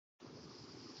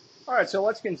All right, so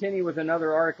let's continue with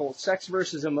another article, Sex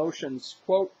versus Emotions.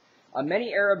 Quote,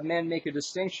 many Arab men make a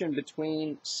distinction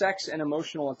between sex and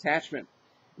emotional attachment.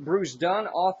 Bruce Dunn,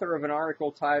 author of an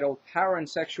article titled Power and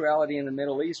Sexuality in the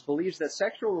Middle East, believes that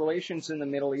sexual relations in the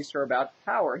Middle East are about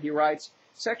power. He writes,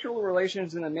 sexual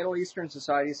relations in the Middle Eastern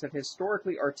societies have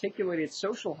historically articulated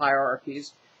social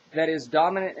hierarchies, that is,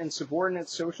 dominant and subordinate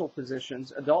social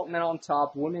positions, adult men on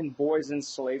top, women, boys, and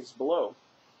slaves below.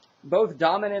 Both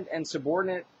dominant and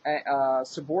subordinate and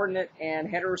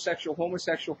heterosexual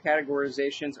homosexual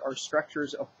categorizations are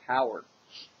structures of power.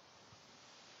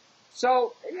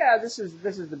 So yeah, this is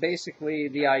basically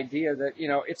the idea that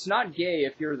it's not gay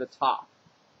if you're the top.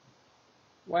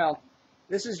 Well,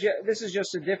 this is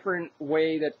just a different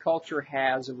way that culture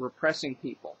has of repressing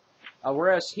people.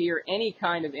 Whereas here, any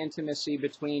kind of intimacy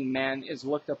between men is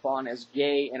looked upon as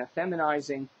gay and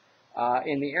effeminizing.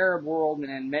 In the Arab world and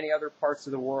in many other parts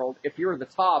of the world, if you're the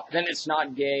top, then it's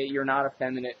not gay, you're not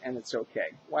effeminate, and it's okay.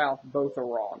 Well, both are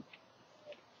wrong.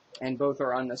 And both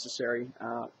are unnecessary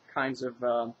kinds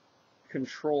of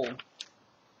control.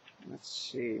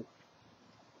 Let's see.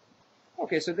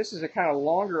 Okay, so this is a kind of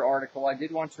longer article. I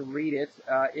did want to read it.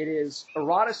 It is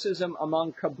Eroticism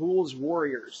Among Kabul's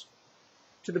Warriors.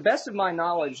 To the best of my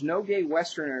knowledge, no gay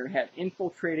Westerner had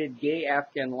infiltrated gay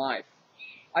Afghan life.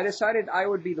 I decided I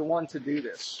would be the one to do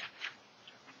this.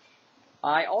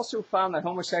 I also found that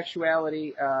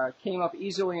homosexuality came up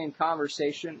easily in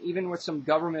conversation, even with some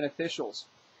government officials.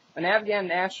 An Afghan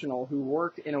national who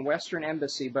worked in a Western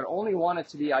embassy but only wanted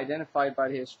to be identified by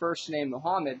his first name,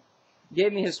 Muhammad,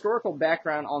 gave me historical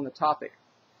background on the topic.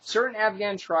 Certain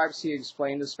Afghan tribes, he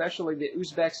explained, especially the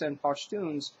Uzbeks and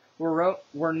Pashtuns,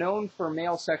 were known for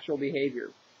male sexual behavior.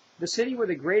 The city with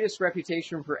the greatest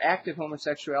reputation for active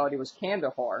homosexuality was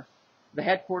Kandahar, the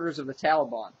headquarters of the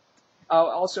Taliban.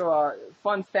 Also, a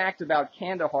fun fact about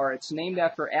Kandahar, it's named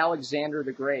after Alexander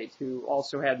the Great, who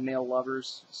also had male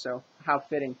lovers, so how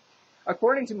fitting.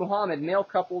 According to Muhammad, male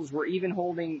couples were even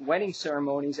holding wedding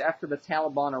ceremonies after the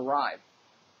Taliban arrived.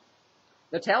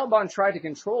 The Taliban tried to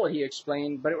control it, he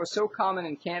explained, but it was so common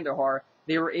in Kandahar,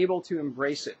 they were able to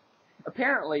embrace it.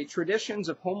 Apparently, traditions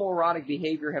of homoerotic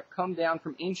behavior have come down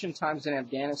from ancient times in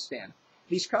Afghanistan.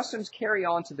 These customs carry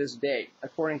on to this day,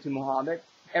 according to Muhammad,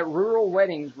 at rural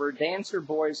weddings where dancer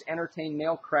boys entertain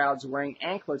male crowds wearing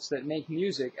anklets that make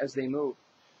music as they move.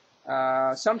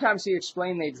 Sometimes, he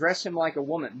explained, they dress him like a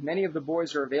woman. Many of the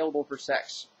boys are available for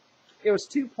sex. It was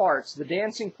two parts, the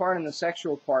dancing part and the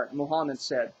sexual part, Muhammad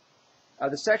said.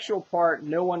 The sexual part,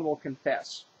 no one will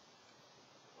confess.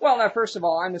 Well, now, first of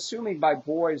all, I'm assuming by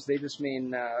boys they just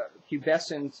mean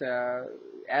pubescent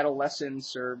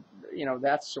adolescents or,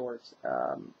 that sort.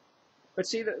 But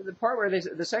see, the part where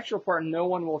the sexual part, no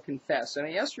one will confess. I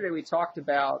mean, yesterday we talked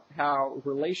about how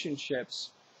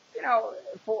relationships,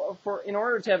 in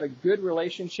order to have a good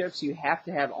relationships, you have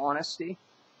to have honesty.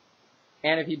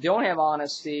 And if you don't have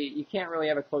honesty, you can't really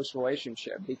have a close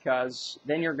relationship because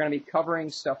then you're going to be covering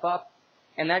stuff up.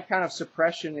 And that kind of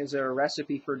suppression is a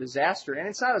recipe for disaster. And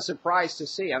it's not a surprise to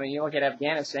see. I mean, you look at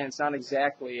Afghanistan, it's not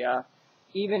exactly,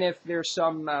 even if there's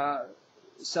some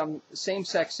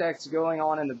same-sex sex going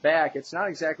on in the back, it's not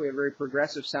exactly a very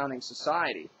progressive-sounding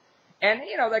society. And,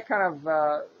 that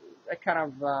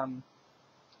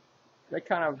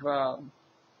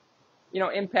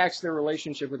impacts their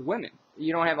relationship with women.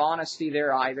 You don't have honesty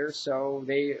there either, so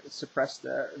they oppress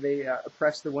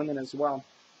the women as well.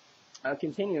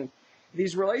 Continuing.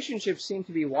 These relationships seem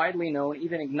to be widely known,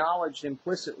 even acknowledged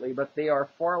implicitly, but they are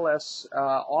far less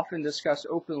often discussed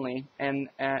openly, and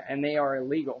they are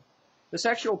illegal. The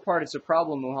sexual part is a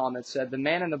problem, Muhammad said. The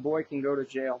man and the boy can go to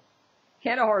jail.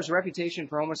 Kandahar's reputation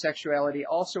for homosexuality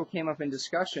also came up in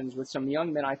discussions with some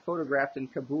young men I photographed in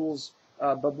Kabul's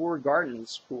Babur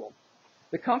Gardens pool.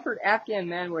 The comfort Afghan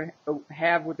men would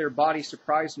have with their bodies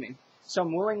surprised me.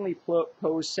 Some willingly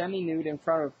pose semi-nude in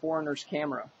front of a foreigner's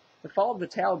camera. The fall of the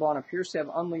Taliban appears to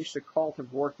have unleashed a cult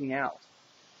of working out.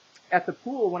 At the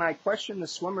pool, when I questioned the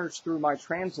swimmers through my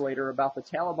translator about the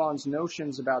Taliban's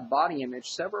notions about body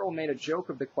image, several made a joke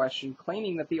of the question,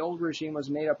 claiming that the old regime was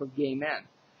made up of gay men.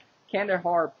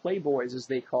 Kandahar playboys, as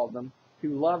they called them,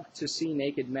 who loved to see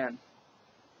naked men.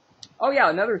 Oh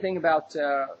yeah, another thing about,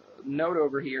 note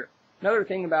over here, another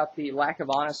thing about the lack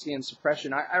of honesty and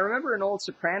suppression. I remember an old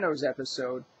Sopranos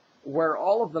episode where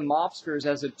all of the mobsters,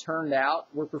 as it turned out,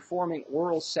 were performing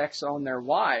oral sex on their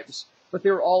wives, but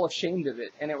they were all ashamed of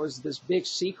it, and it was this big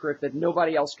secret that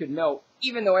nobody else could know,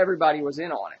 even though everybody was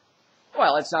in on it.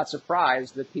 Well, it's not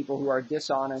surprised that people who are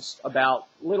dishonest about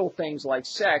little things like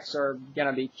sex are going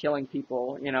to be killing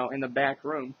people, in the back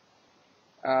room.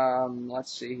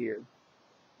 Let's see here.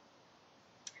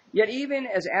 Yet even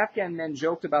as Afghan men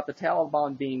joked about the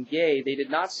Taliban being gay, they did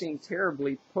not seem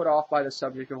terribly put off by the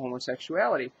subject of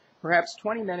homosexuality. Perhaps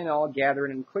 20 men in all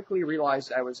gathered and quickly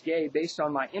realized I was gay based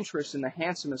on my interest in the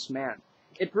handsomest man.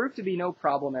 It proved to be no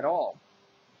problem at all.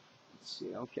 Let's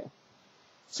see, okay.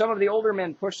 Some of the older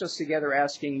men pushed us together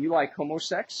asking, "You like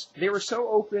homosex?" They were so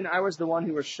open, I was the one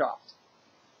who was shocked.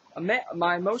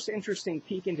 My most interesting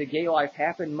peek into gay life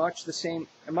happened much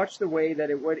the way that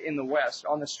it would in the West.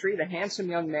 On the street, a handsome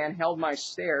young man held my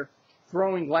stare,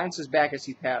 throwing glances back as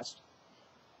he passed.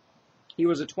 He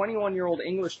was a 21-year-old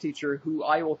English teacher who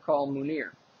I will call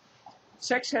Munir.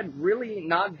 Sex had really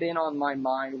not been on my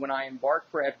mind when I embarked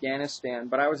for Afghanistan,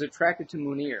 but I was attracted to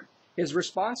Munir. His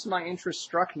response to my interest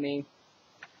struck me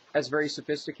as very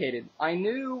sophisticated. "I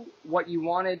knew what you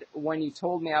wanted when you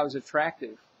told me I was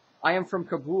attractive. I am from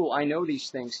Kabul. I know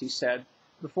these things," he said,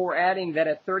 before adding that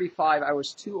at 35 I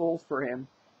was too old for him,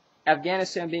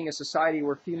 Afghanistan being a society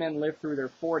where few men live through their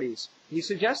 40s. He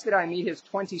suggested I meet his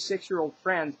 26-year-old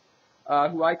friend,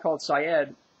 who I called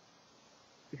Syed,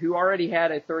 who already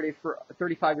had a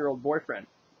 35-year-old boyfriend.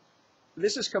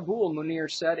 "This is Kabul,"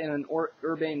 Munir said in an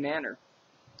urbane manner.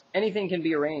 "Anything can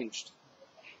be arranged."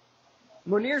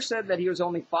 Munir said that he was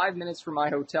only 5 minutes from my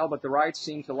hotel, but the ride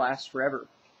seemed to last forever.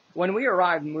 When we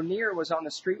arrived, Munir was on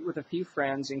the street with a few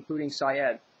friends, including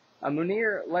Syed.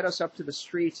 Munir led us up to the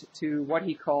street to what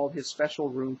he called his special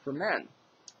room for men.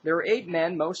 There were 8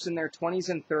 men, most in their 20s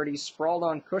and 30s, sprawled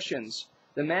on cushions.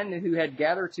 The men who had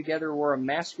gathered together were a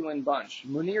masculine bunch.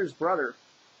 Munir's brother,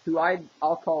 who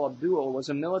I'll call Abdul, was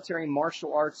a military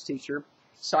martial arts teacher,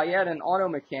 Syed an auto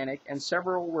mechanic, and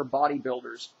several were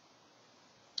bodybuilders.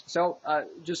 So,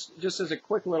 just as a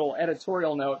quick little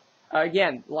editorial note,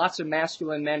 again, lots of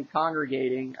masculine men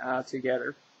congregating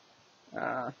together.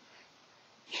 I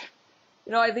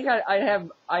think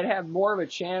I'd have more of a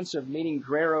chance of meeting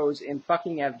Guerreros in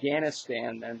fucking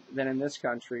Afghanistan than in this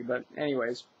country. But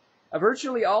anyways,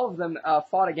 virtually all of them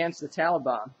fought against the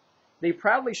Taliban. They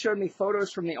proudly showed me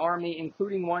photos from the army,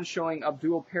 including one showing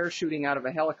Abdul parachuting out of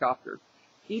a helicopter.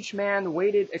 Each man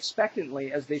waited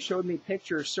expectantly as they showed me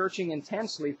pictures, searching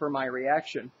intensely for my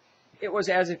reaction. It was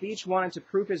as if each wanted to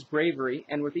prove his bravery,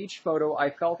 and with each photo, I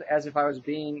felt as if I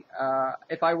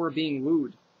were being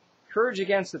wooed. Courage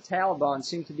against the Taliban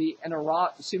seemed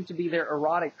to be their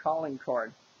erotic calling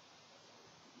card.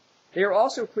 They are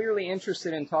also clearly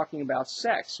interested in talking about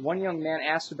sex. One young man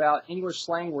asked about English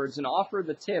slang words and offered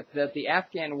the tip that the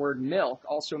Afghan word milk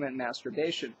also meant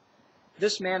masturbation.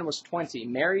 This man was 20,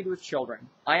 married with children.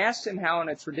 I asked him how in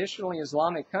a traditionally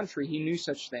Islamic country he knew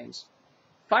such things.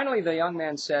 Finally, the young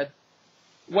man said,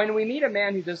 "When we meet a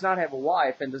man who does not have a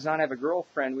wife and does not have a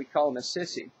girlfriend, we call him a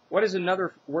sissy. What is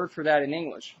another word for that in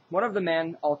English?" One of the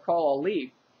men, I'll call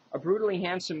Ali, a brutally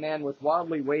handsome man with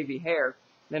wildly wavy hair,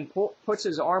 then puts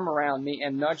his arm around me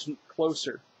and nudged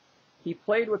closer. He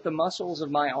played with the muscles of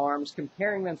my arms,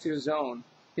 comparing them to his own,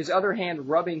 his other hand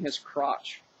rubbing his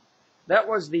crotch. That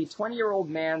was the 20-year-old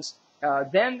man's.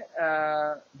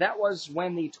 That was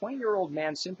when the 20-year-old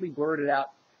man simply blurted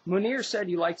out, "Munir said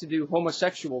you like to do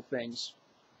homosexual things,"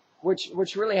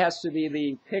 which really has to be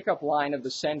the pickup line of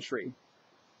the century.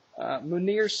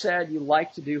 Munir said you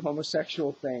like to do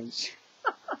homosexual things.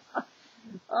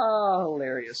 Oh,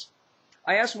 hilarious.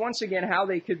 I asked once again how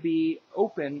they could be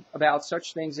open about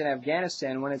such things in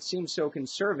Afghanistan when it seems so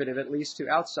conservative, at least to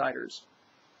outsiders.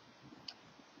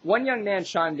 One young man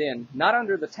chimed in, "Not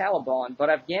under the Taliban,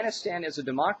 but Afghanistan is a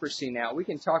democracy now. We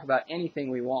can talk about anything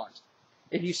we want.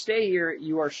 If you stay here,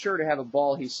 you are sure to have a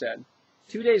ball," he said.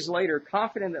 2 days later,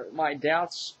 confident that my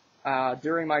doubts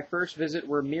during my first visit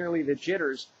were merely the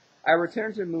jitters, I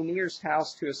returned to Munir's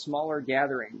house to a smaller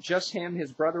gathering. Just him,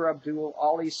 his brother Abdul,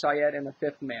 Ali, Syed, and the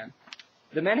 5th man.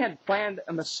 The men had planned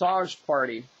a massage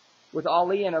party, with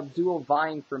Ali and Abdul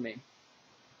vying for me.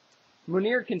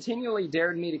 Munir continually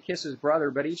dared me to kiss his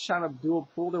brother, but each time Abdul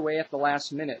pulled away at the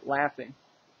last minute, laughing.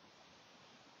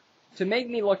 To make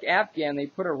me look Afghan, they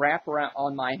put a wrap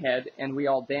on my head, and we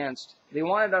all danced. They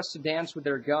wanted us to dance with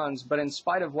their guns, but in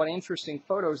spite of what interesting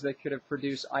photos they could have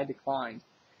produced, I declined.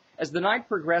 As the night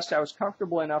progressed, I was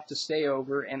comfortable enough to stay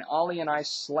over, and Ali and I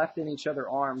slept in each other's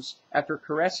arms after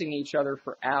caressing each other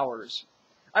for hours.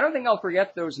 I don't think I'll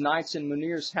forget those nights in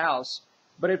Munir's house,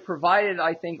 but it provided,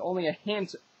 I think, only a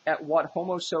hint at what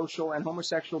homosocial and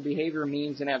homosexual behavior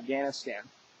means in Afghanistan.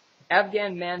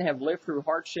 Afghan men have lived through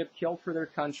hardship, killed for their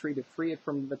country to free it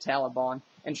from the Taliban,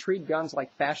 and treat guns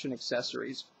like fashion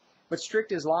accessories. But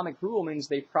strict Islamic rule means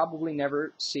they've probably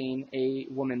never seen a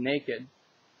woman naked.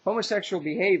 Homosexual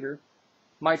behavior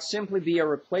might simply be a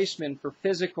replacement for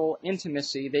physical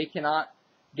intimacy they cannot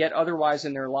get otherwise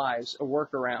in their lives, a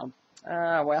workaround.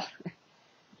 Well,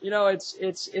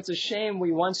 It's a shame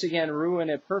we once again ruin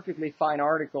a perfectly fine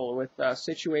article with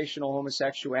situational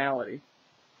homosexuality.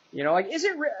 Is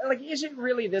it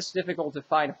really this difficult to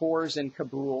find whores in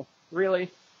Kabul?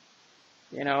 Really?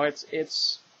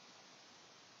 It's.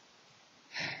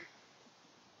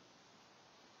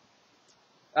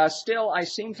 Still, I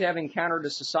seem to have encountered a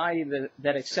society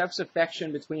that accepts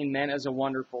affection between men as a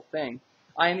wonderful thing.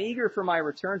 I am eager for my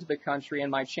return to the country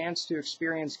and my chance to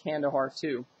experience Kandahar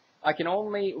too. I can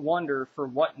only wonder for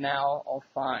what now I'll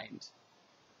find.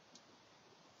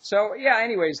 So, yeah,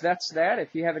 anyways, that's that.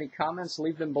 If you have any comments,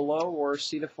 leave them below or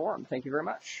see the forum. Thank you very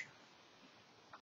much.